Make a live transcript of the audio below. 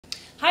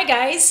Hi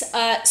guys,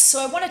 so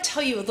I want to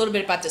tell you a little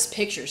bit about this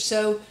picture.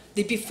 So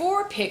the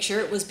before picture,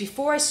 it was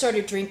before I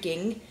started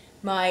drinking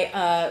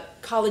my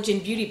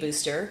collagen beauty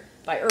booster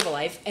by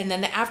Herbalife, and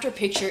then the after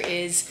picture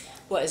is,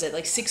 what is it,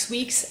 like 6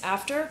 weeks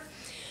after?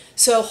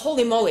 So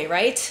holy moly,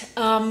 right?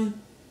 So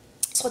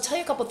I'll tell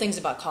you a couple things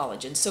about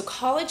collagen. So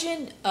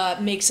collagen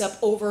makes up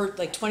over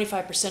like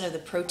 25% of the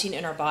protein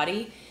in our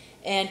body,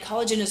 and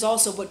collagen is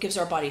also what gives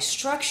our body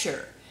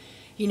structure.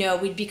 You know,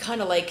 we'd be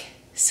kind of like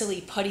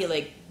silly putty,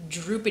 like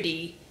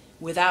droopity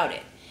without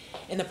it.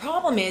 And the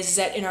problem is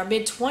that in our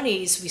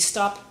mid-20s we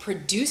stop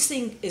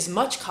producing as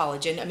much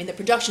collagen. I mean, the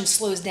production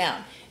slows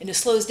down, and it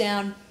slows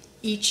down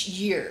each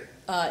year.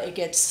 It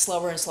gets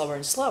slower and slower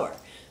and slower,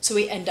 so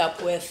we end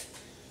up with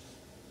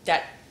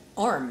that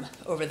arm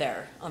over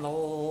there on the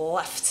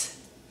left.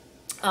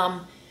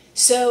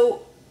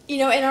 So you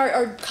know, and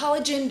our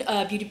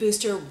collagen beauty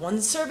booster,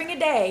 1 serving a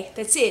day,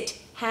 that's it,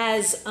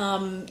 has,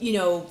 you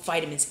know,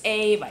 vitamins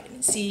A,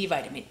 vitamin C,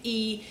 vitamin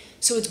E,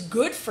 so it's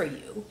good for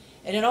you.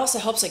 And it also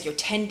helps like your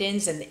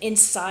tendons and the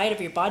inside of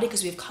your body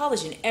because we have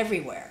collagen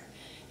everywhere,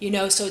 you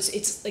know, so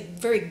it's like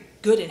very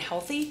good and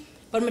healthy.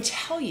 But I'm going to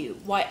tell you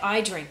why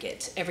I drink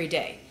it every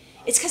day.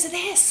 It's because of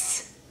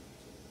this,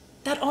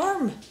 that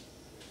arm,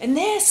 and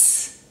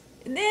this,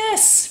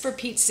 for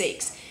Pete's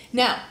sakes.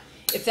 Now,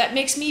 if that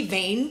makes me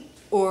vain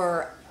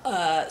or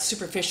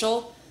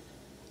superficial,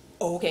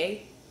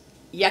 okay,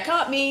 you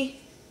caught me.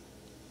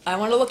 I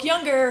want to look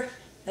younger.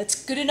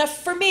 That's good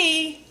enough for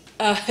me.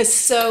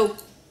 So,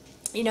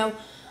 you know,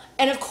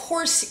 and of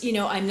course, you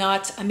know, I'm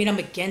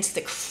against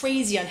the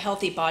crazy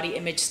unhealthy body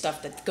image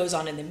stuff that goes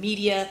on in the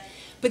media,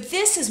 but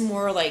this is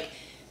more like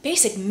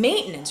basic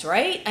maintenance,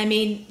 right? I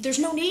mean, there's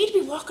no need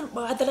to be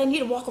that I need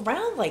to walk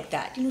around like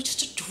that, you know, just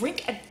to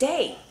drink a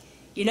day,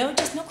 you know,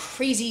 just no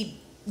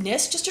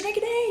craziness, just to drink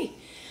a day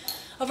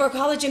of our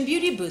collagen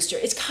beauty booster.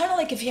 It's kind of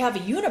like if you have a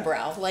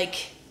unibrow,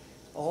 like,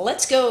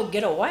 let's go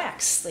get a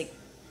wax. Like,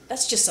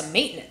 that's just some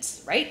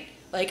maintenance, right?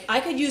 Like, I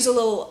could use a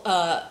little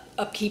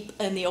upkeep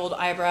in the old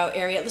eyebrow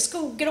area. Let's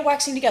go get a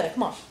waxing together.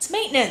 Come on, it's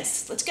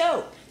maintenance. Let's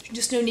go. There's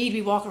just no need to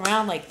be walking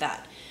around like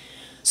that.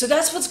 So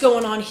that's what's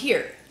going on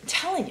here. I'm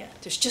telling you,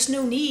 there's just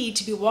no need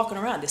to be walking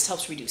around. This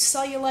helps reduce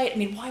cellulite. I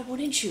mean, why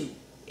wouldn't you?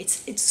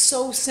 It's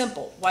so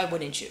simple. Why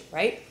wouldn't you,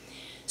 right?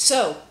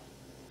 So,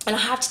 and I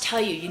have to tell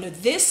you, you know,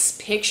 this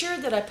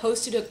picture that I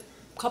posted a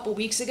couple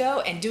weeks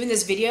ago and doing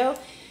this video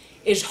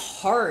is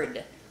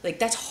hard. Like,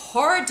 that's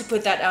hard to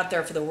put that out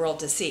there for the world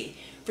to see.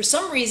 For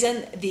some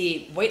reason,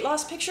 the weight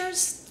loss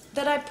pictures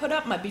that I put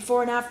up, my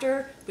before and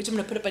after, which I'm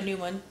going to put up a new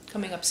one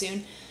coming up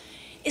soon,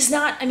 is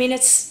not, I mean,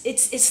 it's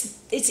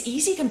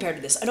easy compared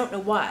to this. I don't know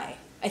why.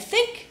 I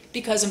think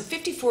because I'm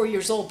 54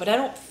 years old, but I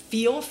don't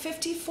feel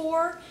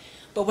 54.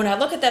 But when I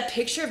look at that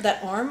picture of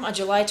that arm on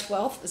July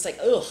 12th, it's like,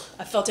 ugh,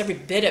 I felt every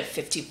bit of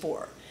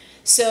 54.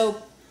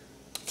 So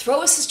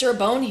throw a sister a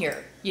bone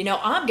here. You know,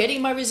 I'm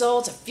getting my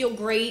results. I feel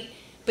great.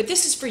 But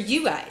this is for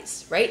you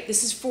guys, right?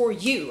 This is for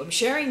you. I'm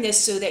sharing this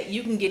so that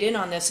you can get in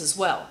on this as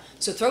well.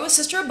 So throw a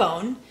sister a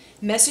bone,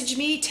 message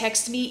me,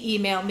 text me,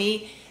 email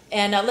me,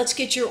 and let's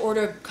get your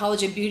order of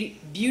collagen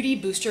beauty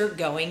booster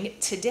going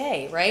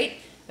today, right?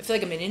 I feel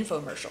like I'm an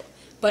infomercial.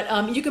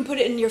 But you can put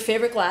it in your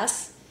favorite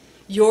glass.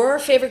 Your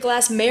favorite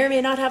glass may or may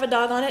not have a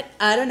dog on it.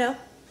 I don't know.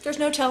 There's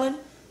no telling.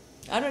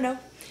 I don't know.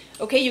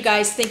 Okay, you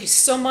guys, thank you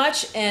so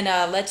much, and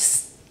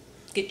let's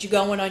get you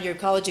going on your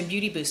collagen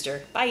beauty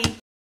booster. Bye.